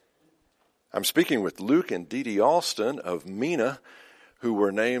I'm speaking with Luke and Dee Dee Alston of Mena, who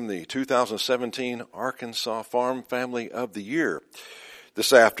were named the 2017 Arkansas Farm Family of the Year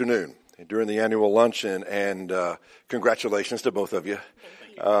this afternoon during the annual luncheon, and congratulations to both of you.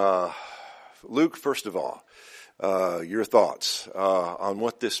 Luke, first of all, your thoughts on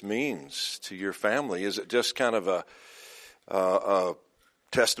what this means to your family. Is it just kind of a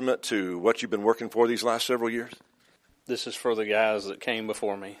testament to what you've been working for these last several years? This is for the guys that came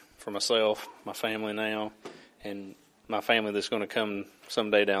before me, for myself, my family now, and my family that's going to come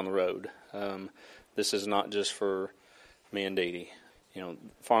someday down the road. This is not just for me and Dee Dee. You know,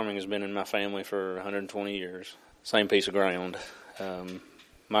 farming has been in my family for 120 years. Same piece of ground.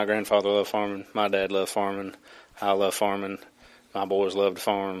 My grandfather loved farming. My dad loved farming. I love farming. My boys love to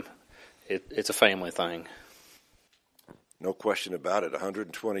farm. It's a family thing. No question about it.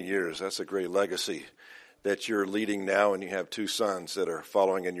 120 years. That's a great legacy that you're leading now, and you have two sons that are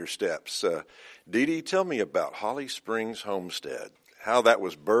following in your steps. Dee Dee, tell me about Holly Springs Homestead, how that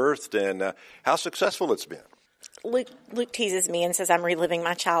was birthed, and how successful it's been. Luke teases me and says I'm reliving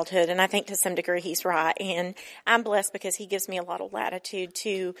my childhood, and I think to some degree he's right. And I'm blessed because he gives me a lot of latitude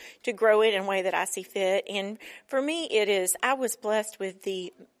to grow it in a way that I see fit. And for me, I was blessed with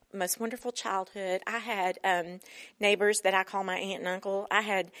the most wonderful childhood. I had neighbors that I call my aunt and uncle. I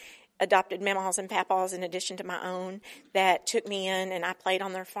had adopted mamaws and papaws in addition to my own that took me in, and I played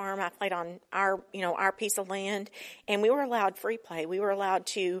on their farm. I played on our piece of land, and we were allowed free play. We were allowed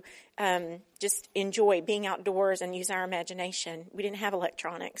to just enjoy being outdoors and use our imagination. We didn't have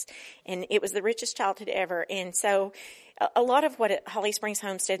electronics, and it was the richest childhood ever. And so a lot of what Holly Springs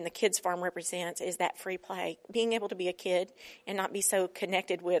Homestead and the kids farm represents is that free play, being able to be a kid and not be so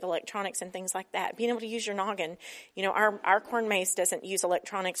connected with electronics and things like that, being able to use your noggin. You know, our corn maze doesn't use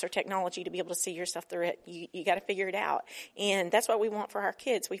electronics or technology to be able to see yourself through it. You got to figure it out. And that's what we want for our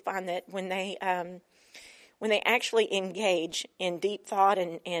kids. We find that when they actually engage in deep thought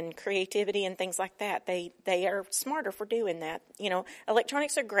and creativity and things like that, they are smarter for doing that. You know,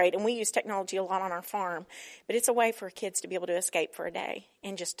 electronics are great, and we use technology a lot on our farm, but it's a way for kids to be able to escape for a day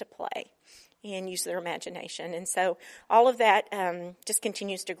and just to play and use their imagination. And so all of that just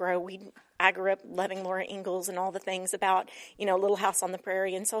continues to grow. I grew up loving Laura Ingalls and all the things about, Little House on the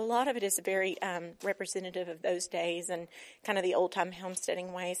Prairie. And so a lot of it is very representative of those days and kind of the old-time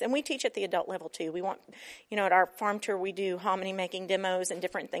homesteading ways. And we teach at the adult level, too. We want, at our farm tour, we do hominy making demos and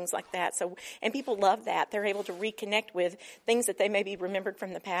different things like that. So, and people love that. They're able to reconnect with things that they maybe remembered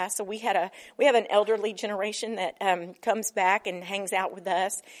from the past. So we have an elderly generation that comes back and hangs out with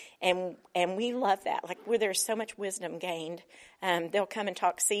us, and we love that. Like, where there's so much wisdom gained. They'll come and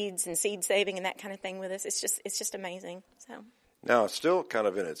talk seeds and seed saving and that kind of thing with us. It's just amazing. So now it's still kind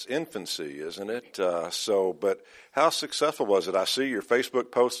of in its infancy, isn't it? But how successful was it? I see your Facebook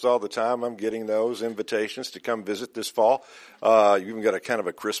posts all the time. I'm getting those invitations to come visit this fall. You even got a kind of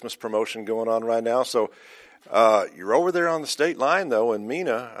a Christmas promotion going on right now. So you're over there on the state line, though, in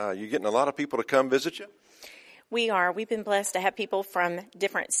Mena. You're getting a lot of people to come visit you? We are. We've been blessed to have people from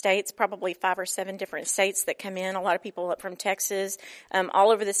different states, probably 5 or 7 different states that come in. A lot of people up from Texas,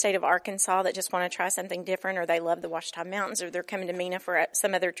 all over the state of Arkansas that just want to try something different, or they love the Ouachita Mountains, or they're coming to Mena for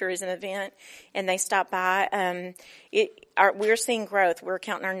some other tourism event, and they stop by. We're seeing growth. We're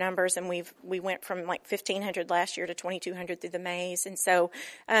counting our numbers, and we went from like 1,500 last year to 2,200 through the maze, and so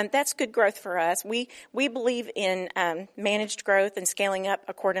that's good growth for us. We believe in managed growth and scaling up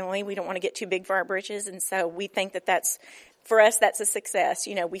accordingly. We don't want to get too big for our britches, and so we think that's for us, that's a success.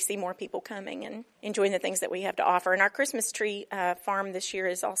 We see more people coming and enjoying the things that we have to offer. And our Christmas tree farm this year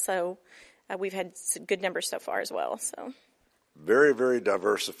is also, we've had some good numbers so far as well. So very, very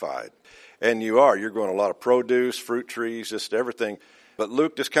diversified. And you're growing a lot of produce, fruit trees, just everything. But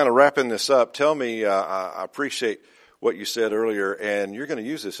Luke, just kind of wrapping this up, tell me, I appreciate what you said earlier, and you're going to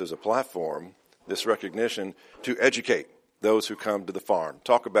use this as a platform, this recognition, to educate those who come to the farm.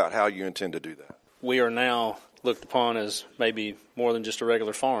 Talk about how you intend to do that. We are now looked upon as maybe more than just a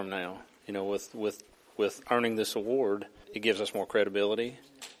regular farm now. With earning this award, it gives us more credibility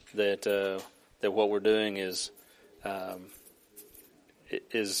that what we're doing is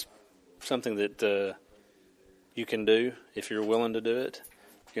something that you can do if you're willing to do it.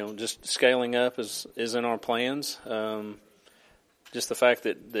 Just scaling up is in our plans. Just the fact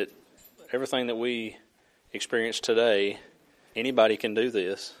that everything that we experience today, anybody can do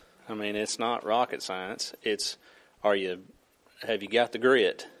this. I mean, it's not rocket science. It's, have you got the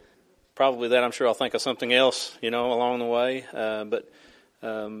grit? Probably that. I'm sure I'll think of something else, along the way. But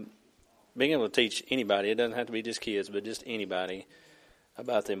being able to teach anybody, it doesn't have to be just kids, but just anybody,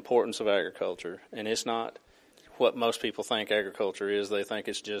 about the importance of agriculture. And it's not what most people think agriculture is. They think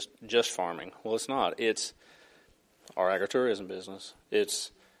it's just farming. Well, it's not. It's our agritourism business.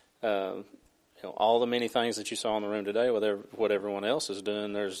 It's all the many things that you saw in the room today, what everyone else is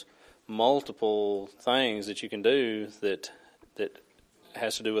doing. There's multiple things that you can do that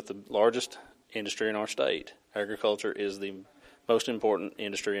has to do with the largest industry in our state. Agriculture is the most important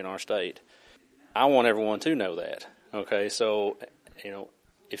industry in our state. I want everyone to know that. Okay, so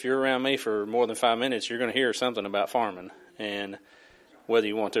if you're around me for more than 5 minutes, you're going to hear something about farming, and whether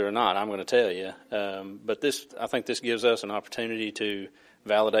you want to or not, I'm going to tell you. But I think this gives us an opportunity to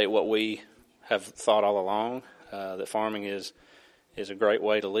validate what we have thought all along, that farming is a great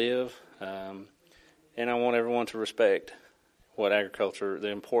way to live, and I want everyone to respect the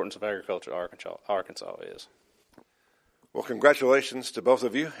importance of agriculture Arkansas is. Well, congratulations to both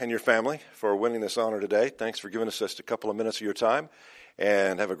of you and your family for winning this honor today. Thanks for giving us just a couple of minutes of your time,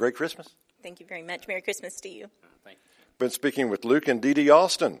 and have a great Christmas. Thank you very much. Merry Christmas to you. Thank you. Been speaking with Luke and Dee Dee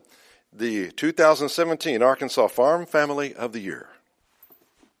Alston, the 2017 Arkansas Farm Family of the Year.